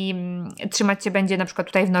i trzymać cię będzie na przykład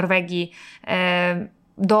tutaj w Norwegii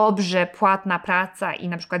dobrze płatna praca i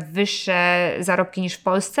na przykład wyższe zarobki niż w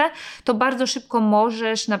Polsce, to bardzo szybko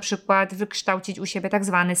możesz na przykład wykształcić u siebie tak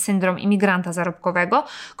zwany syndrom imigranta zarobkowego,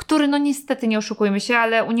 który niestety, nie oszukujmy się,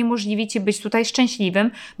 ale uniemożliwi ci być tutaj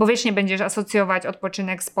szczęśliwym, bo wiecznie będziesz asocjować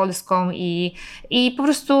odpoczynek z Polską i po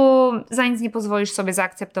prostu za nic nie pozwolisz sobie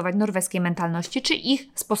zaakceptować norweskiej mentalności czy ich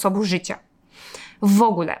sposobu życia. W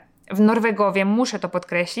ogóle Norwegowie, muszę to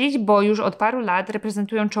podkreślić, bo już od paru lat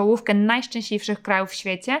reprezentują czołówkę najszczęśliwszych krajów w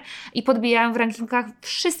świecie i podbijają w rankingach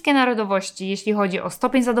wszystkie narodowości, jeśli chodzi o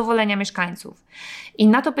stopień zadowolenia mieszkańców. I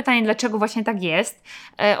na to pytanie, dlaczego właśnie tak jest,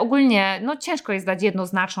 ogólnie ciężko jest dać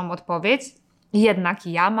jednoznaczną odpowiedź, jednak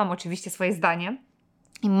ja mam oczywiście swoje zdanie.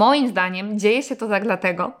 I moim zdaniem dzieje się to tak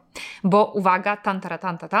dlatego, bo uwaga,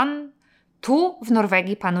 tu w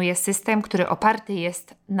Norwegii panuje system, który oparty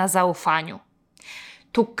jest na zaufaniu.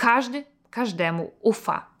 Tu każdy każdemu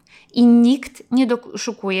ufa i nikt nie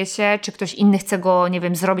doszukuje się, czy ktoś inny chce go,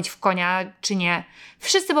 zrobić w konia, czy nie.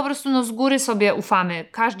 Wszyscy po prostu z góry sobie ufamy.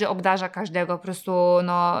 Każdy obdarza każdego po prostu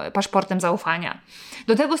paszportem zaufania.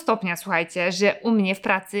 Do tego stopnia, słuchajcie, że u mnie w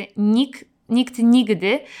pracy nikt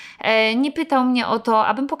nigdy nie pytał mnie o to,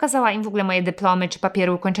 abym pokazała im w ogóle moje dyplomy czy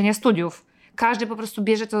papiery ukończenia studiów. Każdy po prostu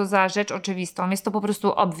bierze to za rzecz oczywistą. Jest to po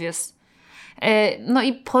prostu obvious.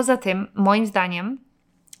 I poza tym, moim zdaniem,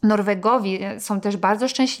 Norwegowie są też bardzo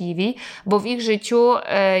szczęśliwi, bo w ich życiu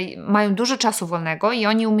mają dużo czasu wolnego i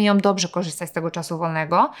oni umieją dobrze korzystać z tego czasu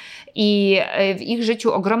wolnego i w ich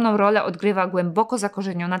życiu ogromną rolę odgrywa głęboko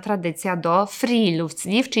zakorzeniona tradycja do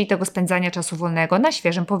friluftsliv, czyli tego spędzania czasu wolnego na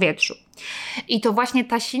świeżym powietrzu. I to właśnie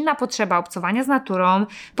ta silna potrzeba obcowania z naturą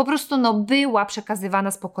po prostu była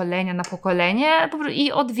przekazywana z pokolenia na pokolenie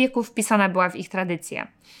i od wieków wpisana była w ich tradycję.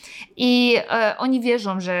 I oni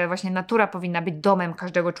wierzą, że właśnie natura powinna być domem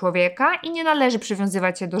każdego człowieka i nie należy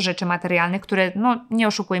przywiązywać się do rzeczy materialnych, które, nie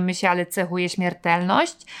oszukujmy się, ale cechuje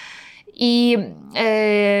śmiertelność. I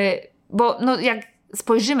bo jak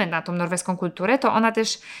spojrzymy na tą norweską kulturę, to ona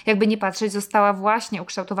też, jakby nie patrzeć, została właśnie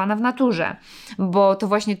ukształtowana w naturze, bo to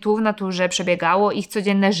właśnie tu w naturze przebiegało ich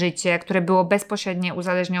codzienne życie, które było bezpośrednio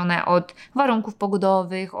uzależnione od warunków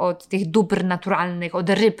pogodowych, od tych dóbr naturalnych, od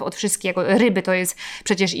ryb, od wszystkiego. Ryby to jest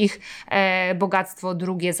przecież ich bogactwo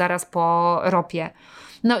drugie zaraz po ropie.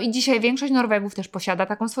 I dzisiaj większość Norwegów też posiada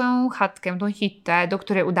taką swoją chatkę, tą hittę, do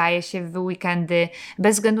której udaje się w weekendy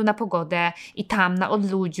bez względu na pogodę i tam na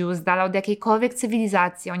odludziu, z dala od jakiejkolwiek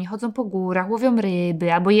cywilizacji. Oni chodzą po górach, łowią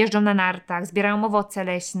ryby albo jeżdżą na nartach, zbierają owoce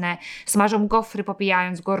leśne, smażą gofry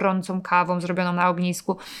popijając gorącą kawą zrobioną na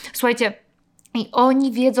ognisku. Słuchajcie, i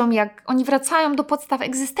oni wiedzą, oni wracają do podstaw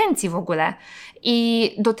egzystencji w ogóle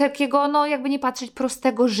i do takiego, jakby nie patrzeć,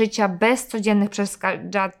 prostego życia bez codziennych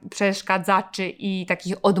przeszkadzaczy i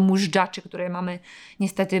takich odmóżdżaczy, które mamy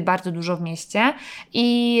niestety bardzo dużo w mieście.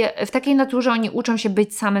 I w takiej naturze oni uczą się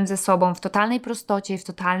być samym ze sobą w totalnej prostocie, w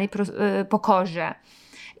totalnej pokorze.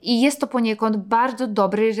 I jest to poniekąd bardzo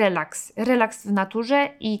dobry relaks. Relaks w naturze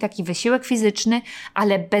i taki wysiłek fizyczny,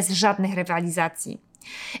 ale bez żadnych rywalizacji.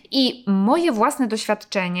 I moje własne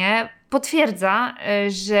doświadczenie potwierdza,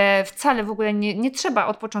 że wcale w ogóle nie trzeba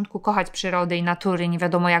od początku kochać przyrody i natury, nie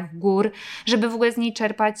wiadomo jak gór, żeby w ogóle z niej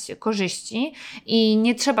czerpać korzyści i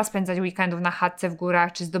nie trzeba spędzać weekendów na chatce w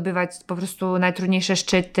górach, czy zdobywać po prostu najtrudniejsze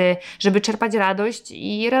szczyty, żeby czerpać radość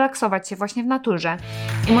i relaksować się właśnie w naturze.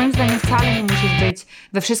 I moim zdaniem wcale nie musisz być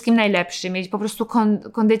we wszystkim najlepszy, mieć po prostu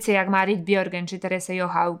kondycję jak Marit Björgen czy Teresa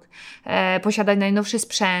Johaug, posiadać najnowszy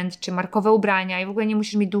sprzęt, czy markowe ubrania i w ogóle nie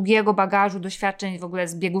musisz mieć długiego bagażu doświadczeń w ogóle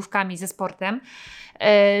z biegówkami, ze sportem,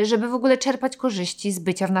 żeby w ogóle czerpać korzyści z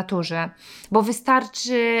bycia w naturze. Bo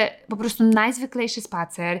wystarczy po prostu najzwyklejszy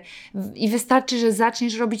spacer i wystarczy, że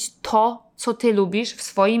zaczniesz robić to, co ty lubisz w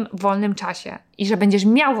swoim wolnym czasie i że będziesz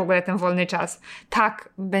miał w ogóle ten wolny czas. Tak,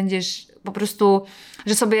 będziesz po prostu,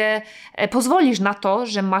 że sobie pozwolisz na to,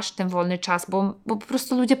 że masz ten wolny czas, bo po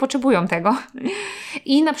prostu ludzie potrzebują tego.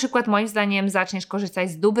 I na przykład moim zdaniem zaczniesz korzystać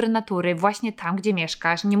z dóbr natury właśnie tam, gdzie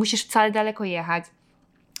mieszkasz. Nie musisz wcale daleko jechać.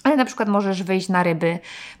 Ale na przykład możesz wyjść na ryby,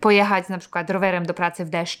 pojechać na przykład rowerem do pracy w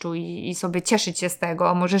deszczu i sobie cieszyć się z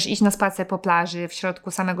tego. Możesz iść na spacer po plaży w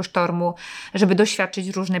środku samego sztormu, żeby doświadczyć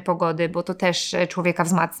różnej pogody, bo to też człowieka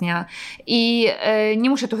wzmacnia. I nie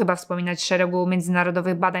muszę tu chyba wspominać szeregu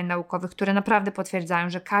międzynarodowych badań naukowych, które naprawdę potwierdzają,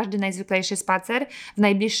 że każdy najzwyklejszy spacer w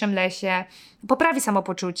najbliższym lesie poprawi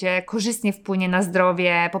samopoczucie, korzystnie wpłynie na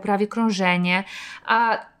zdrowie, poprawi krążenie,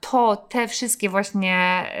 a te wszystkie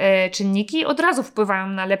właśnie czynniki od razu wpływają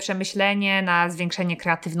na lepsze myślenie, na zwiększenie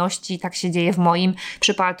kreatywności, tak się dzieje w moim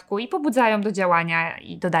przypadku i pobudzają do działania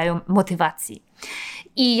i dodają motywacji.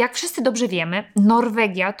 I jak wszyscy dobrze wiemy,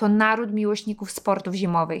 Norwegia to naród miłośników sportów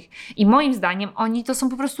zimowych. I moim zdaniem oni to są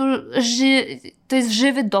po prostu, to jest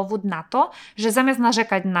żywy dowód na to, że zamiast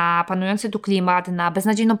narzekać na panujący tu klimat, na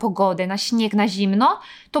beznadziejną pogodę, na śnieg, na zimno,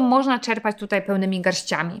 to można czerpać tutaj pełnymi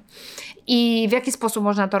garściami. I w jaki sposób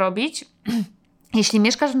można to robić? Jeśli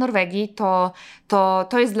mieszkasz w Norwegii,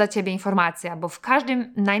 to jest dla Ciebie informacja, bo w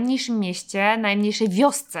każdym najmniejszym mieście, najmniejszej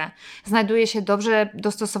wiosce znajduje się dobrze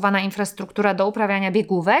dostosowana infrastruktura do uprawiania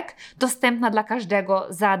biegówek, dostępna dla każdego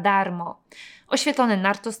za darmo. Oświetlone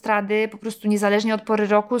nartostrady, po prostu niezależnie od pory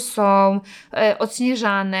roku, są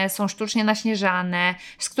odśnieżane, są sztucznie naśnieżane,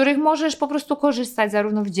 z których możesz po prostu korzystać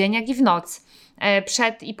zarówno w dzień, jak i w noc,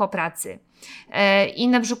 przed i po pracy. I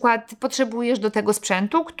na przykład potrzebujesz do tego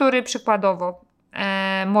sprzętu, który przykładowo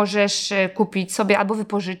możesz kupić sobie albo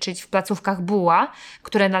wypożyczyć w placówkach BUA,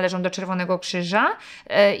 które należą do Czerwonego Krzyża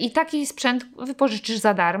i taki sprzęt wypożyczysz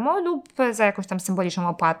za darmo lub za jakąś tam symboliczną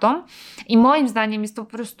opłatą. I moim zdaniem jest to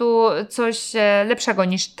po prostu coś lepszego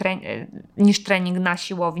niż trening na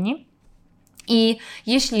siłowni. I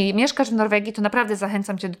jeśli mieszkasz w Norwegii, to naprawdę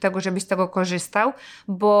zachęcam Cię do tego, żebyś z tego korzystał,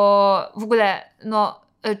 bo w ogóle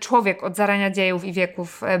człowiek od zarania dziejów i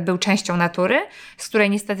wieków był częścią natury, z której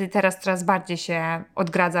niestety teraz coraz bardziej się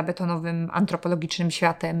odgradza betonowym, antropologicznym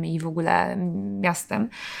światem i w ogóle miastem.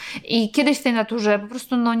 I kiedyś w tej naturze po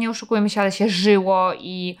prostu, nie oszukujmy się, ale się żyło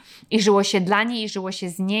i żyło się dla niej, i żyło się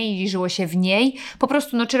z niej, i żyło się w niej. Po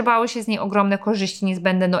prostu czerpało się z niej ogromne korzyści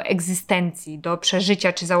niezbędne do egzystencji, do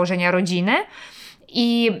przeżycia czy założenia rodziny.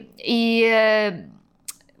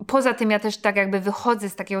 Poza tym ja też tak jakby wychodzę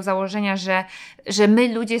z takiego założenia, że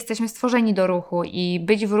my ludzie jesteśmy stworzeni do ruchu i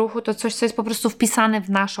być w ruchu to coś, co jest po prostu wpisane w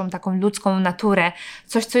naszą taką ludzką naturę,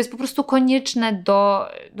 coś, co jest po prostu konieczne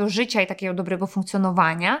do życia i takiego dobrego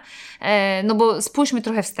funkcjonowania. Bo spójrzmy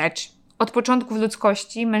trochę wstecz. Od początków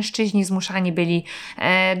ludzkości mężczyźni zmuszani byli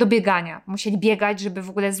do biegania. Musieli biegać, żeby w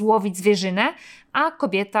ogóle złowić zwierzynę, a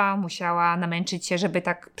kobieta musiała namęczyć się, żeby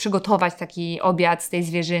tak przygotować taki obiad z tej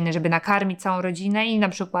zwierzyny, żeby nakarmić całą rodzinę i na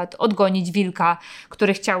przykład odgonić wilka,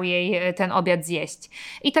 który chciał jej ten obiad zjeść.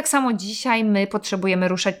 I tak samo dzisiaj my potrzebujemy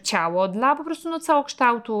ruszać ciało dla po prostu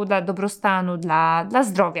całokształtu, dla dobrostanu, dla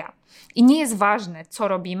zdrowia. I nie jest ważne, co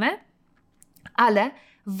robimy, ale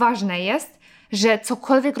ważne jest, że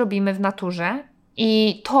cokolwiek robimy w naturze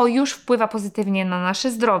i to już wpływa pozytywnie na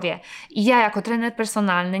nasze zdrowie. I ja jako trener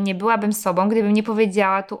personalny nie byłabym sobą, gdybym nie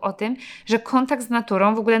powiedziała tu o tym, że kontakt z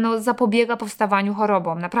naturą w ogóle zapobiega powstawaniu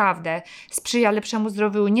chorobom. Naprawdę. Sprzyja lepszemu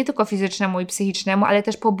zdrowiu nie tylko fizycznemu i psychicznemu, ale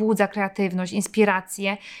też pobudza kreatywność,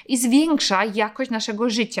 inspirację i zwiększa jakość naszego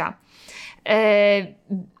życia.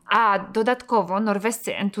 A dodatkowo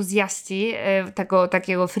norwescy entuzjaści tego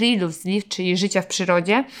takiego friluftsliv, czyli życia w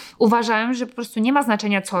przyrodzie, uważają, że po prostu nie ma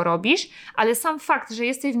znaczenia, co robisz, ale sam fakt, że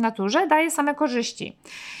jesteś w naturze, daje same korzyści.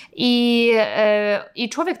 I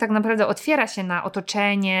człowiek tak naprawdę otwiera się na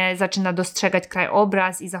otoczenie, zaczyna dostrzegać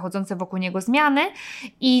krajobraz i zachodzące wokół niego zmiany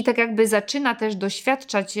i tak jakby zaczyna też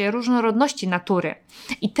doświadczać różnorodności natury.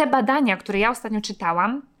 I te badania, które ja ostatnio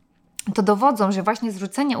czytałam, to dowodzą, że właśnie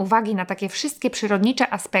zwrócenie uwagi na takie wszystkie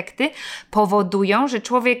przyrodnicze aspekty powodują, że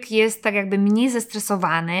człowiek jest tak jakby mniej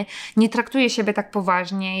zestresowany, nie traktuje siebie tak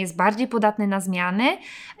poważnie, jest bardziej podatny na zmiany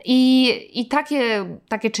i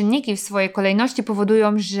takie czynniki w swojej kolejności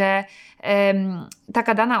powodują, że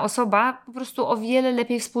taka dana osoba po prostu o wiele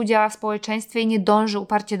lepiej współdziała w społeczeństwie i nie dąży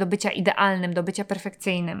uparcie do bycia idealnym, do bycia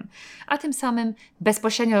perfekcyjnym, a tym samym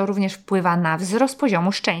bezpośrednio również wpływa na wzrost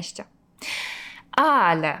poziomu szczęścia.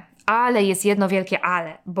 Ale jest jedno wielkie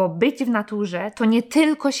ale, bo być w naturze to nie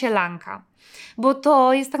tylko sielanka, bo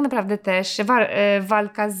to jest tak naprawdę też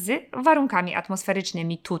walka z warunkami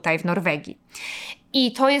atmosferycznymi tutaj w Norwegii.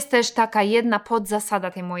 I to jest też taka jedna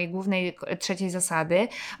podzasada tej mojej głównej, trzeciej zasady,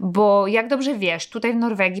 bo jak dobrze wiesz, tutaj w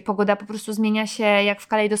Norwegii pogoda po prostu zmienia się jak w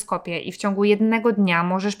kalejdoskopie i w ciągu jednego dnia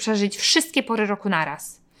możesz przeżyć wszystkie pory roku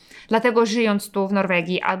naraz. Dlatego żyjąc tu w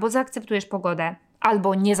Norwegii albo zaakceptujesz pogodę,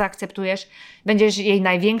 albo nie zaakceptujesz, będziesz jej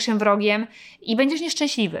największym wrogiem i będziesz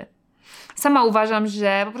nieszczęśliwy. Sama uważam,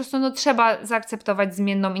 że po prostu trzeba zaakceptować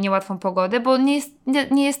zmienną i niełatwą pogodę, bo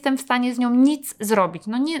nie jestem w stanie z nią nic zrobić.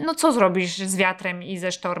 Co zrobisz z wiatrem i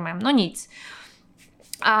ze sztormem? Nic.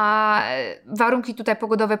 A warunki tutaj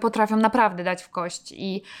pogodowe potrafią naprawdę dać w kość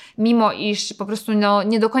i mimo iż po prostu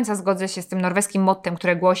nie do końca zgodzę się z tym norweskim mottem,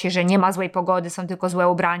 które głosi, że nie ma złej pogody, są tylko złe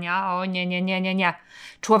ubrania. O nie.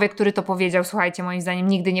 Człowiek, który to powiedział, słuchajcie, moim zdaniem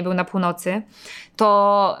nigdy nie był na północy,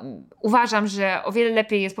 to uważam, że o wiele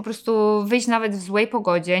lepiej jest po prostu wyjść nawet w złej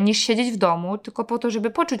pogodzie, niż siedzieć w domu, tylko po to,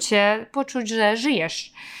 żeby poczuć, że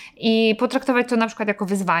żyjesz i potraktować to na przykład jako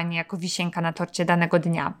wyzwanie, jako wisienka na torcie danego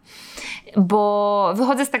dnia. Bo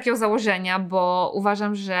wychodzę z takiego założenia, bo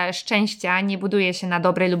uważam, że szczęścia nie buduje się na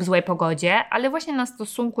dobrej lub złej pogodzie, ale właśnie na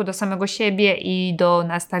stosunku do samego siebie i do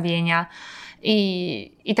nastawienia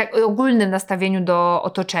i tak ogólnym nastawieniu do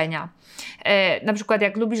otoczenia. Na przykład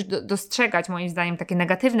jak lubisz dostrzegać moim zdaniem takie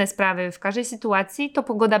negatywne sprawy w każdej sytuacji, to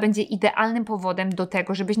pogoda będzie idealnym powodem do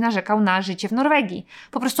tego, żebyś narzekał na życie w Norwegii.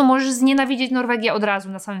 Po prostu możesz znienawidzieć Norwegię od razu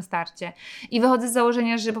na samym starcie. I wychodzę z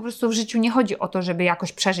założenia, że po prostu w życiu nie chodzi o to, żeby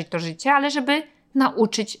jakoś przeżyć to życie, ale żeby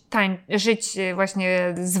nauczyć żyć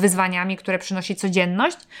właśnie z wyzwaniami, które przynosi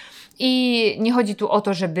codzienność. I nie chodzi tu o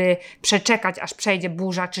to, żeby przeczekać, aż przejdzie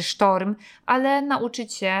burza czy sztorm, ale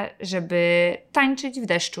nauczyć się, żeby tańczyć w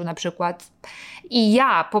deszczu na przykład. I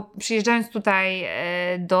ja, przyjeżdżając tutaj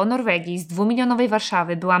do Norwegii z 2-milionowej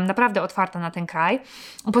Warszawy, byłam naprawdę otwarta na ten kraj.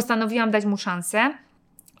 Postanowiłam dać mu szansę.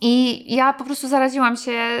 I ja po prostu zaraziłam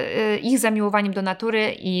się ich zamiłowaniem do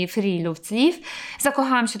natury i friluftsliv.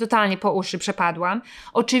 Zakochałam się totalnie po uszy, przepadłam.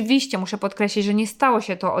 Oczywiście muszę podkreślić, że nie stało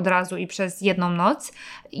się to od razu i przez jedną noc.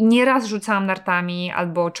 Nieraz rzucałam nartami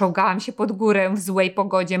albo czołgałam się pod górę w złej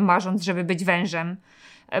pogodzie, marząc, żeby być wężem.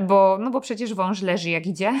 Bo przecież wąż leży jak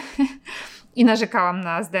idzie. i narzekałam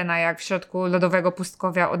na Zdena, jak w środku lodowego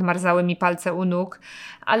pustkowia odmarzały mi palce u nóg.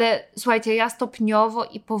 Ale słuchajcie, ja stopniowo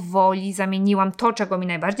i powoli zamieniłam to, czego mi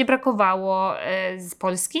najbardziej brakowało z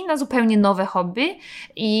Polski, na zupełnie nowe hobby,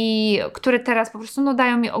 i które teraz po prostu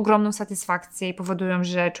dają mi ogromną satysfakcję i powodują,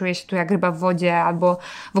 że czuję się tu jak ryba w wodzie, albo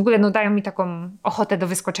w ogóle dają mi taką ochotę do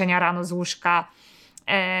wyskoczenia rano z łóżka.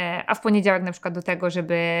 A w poniedziałek na przykład do tego,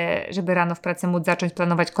 żeby rano w pracy móc zacząć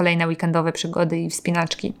planować kolejne weekendowe przygody i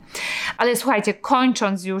wspinaczki. Ale słuchajcie,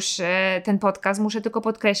 kończąc już ten muszę tylko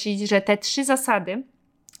podkreślić, że te 3 zasady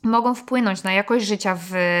mogą wpłynąć na jakość życia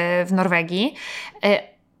w Norwegii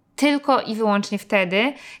tylko i wyłącznie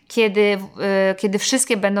wtedy, kiedy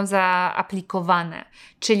wszystkie będą zaaplikowane.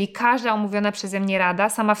 Czyli każda omówiona przeze mnie rada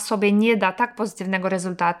sama w sobie nie da tak pozytywnego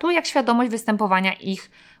rezultatu, jak świadomość występowania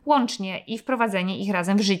ich łącznie i wprowadzenie ich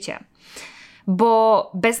razem w życie.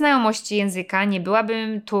 Bo bez znajomości języka nie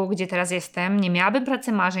byłabym tu, gdzie teraz jestem, nie miałabym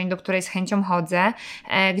pracy marzeń, do której z chęcią chodzę,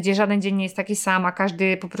 gdzie żaden dzień nie jest taki sam, a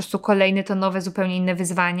każdy po prostu kolejny to nowe, zupełnie inne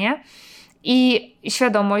wyzwanie. I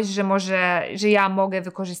świadomość, że ja mogę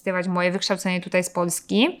wykorzystywać moje wykształcenie tutaj z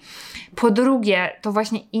Polski. Po drugie, to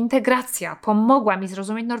właśnie integracja pomogła mi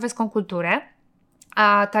zrozumieć norweską kulturę,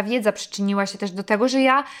 a ta wiedza przyczyniła się też do tego, że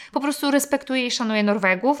ja po prostu respektuję i szanuję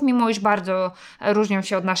Norwegów, mimo iż bardzo różnią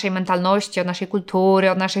się od naszej mentalności, od naszej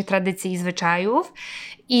kultury, od naszej tradycji i zwyczajów.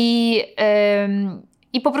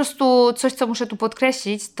 I po prostu coś, co muszę tu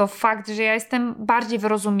podkreślić, to fakt, że ja jestem bardziej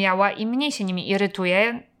wyrozumiała i mniej się nimi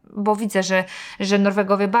irytuję, bo widzę, że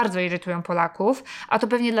Norwegowie bardzo irytują Polaków, a to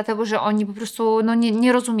pewnie dlatego, że oni po prostu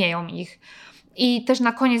nie rozumieją ich. I też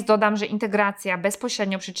na koniec dodam, że integracja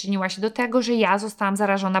bezpośrednio przyczyniła się do tego, że ja zostałam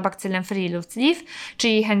zarażona bakcylem friluftsliv,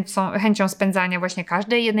 czyli chęcią spędzania właśnie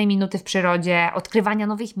każdej jednej minuty w przyrodzie, odkrywania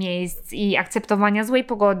nowych miejsc i akceptowania złej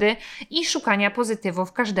pogody i szukania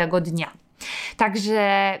pozytywów każdego dnia.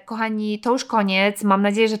 Także kochani, to już koniec. Mam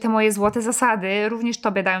nadzieję, że te moje złote zasady również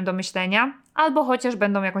Tobie dają do myślenia, albo chociaż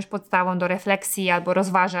będą jakąś podstawą do refleksji albo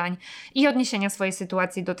rozważań i odniesienia swojej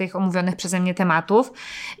sytuacji do tych omówionych przeze mnie tematów.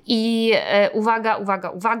 I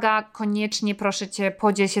uwaga, koniecznie proszę Cię,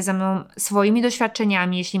 podziel się ze mną swoimi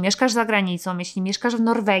doświadczeniami, jeśli mieszkasz za granicą, jeśli mieszkasz w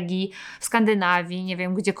Norwegii, w Skandynawii, nie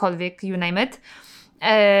wiem, gdziekolwiek, you name it.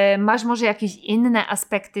 Masz może jakieś inne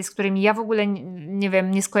aspekty, z którymi ja w ogóle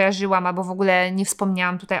nie skojarzyłam, albo w ogóle nie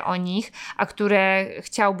wspomniałam tutaj o nich, a które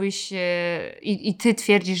chciałbyś i Ty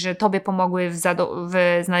twierdzisz, że Tobie pomogły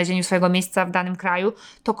w znalezieniu swojego miejsca w danym kraju,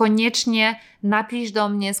 to koniecznie napisz do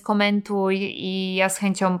mnie, skomentuj i ja z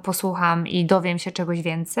chęcią posłucham i dowiem się czegoś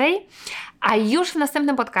więcej. A już w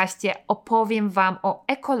następnym podcaście opowiem Wam o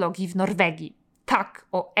ekologii w Norwegii. Tak,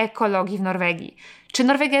 o ekologii w Norwegii. Czy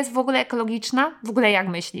Norwegia jest w ogóle ekologiczna? W ogóle jak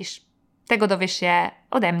myślisz? Tego dowiesz się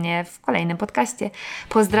ode mnie w kolejnym podcaście.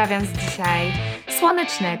 Pozdrawiam z dzisiaj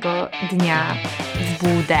słonecznego dnia w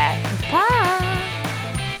Budę.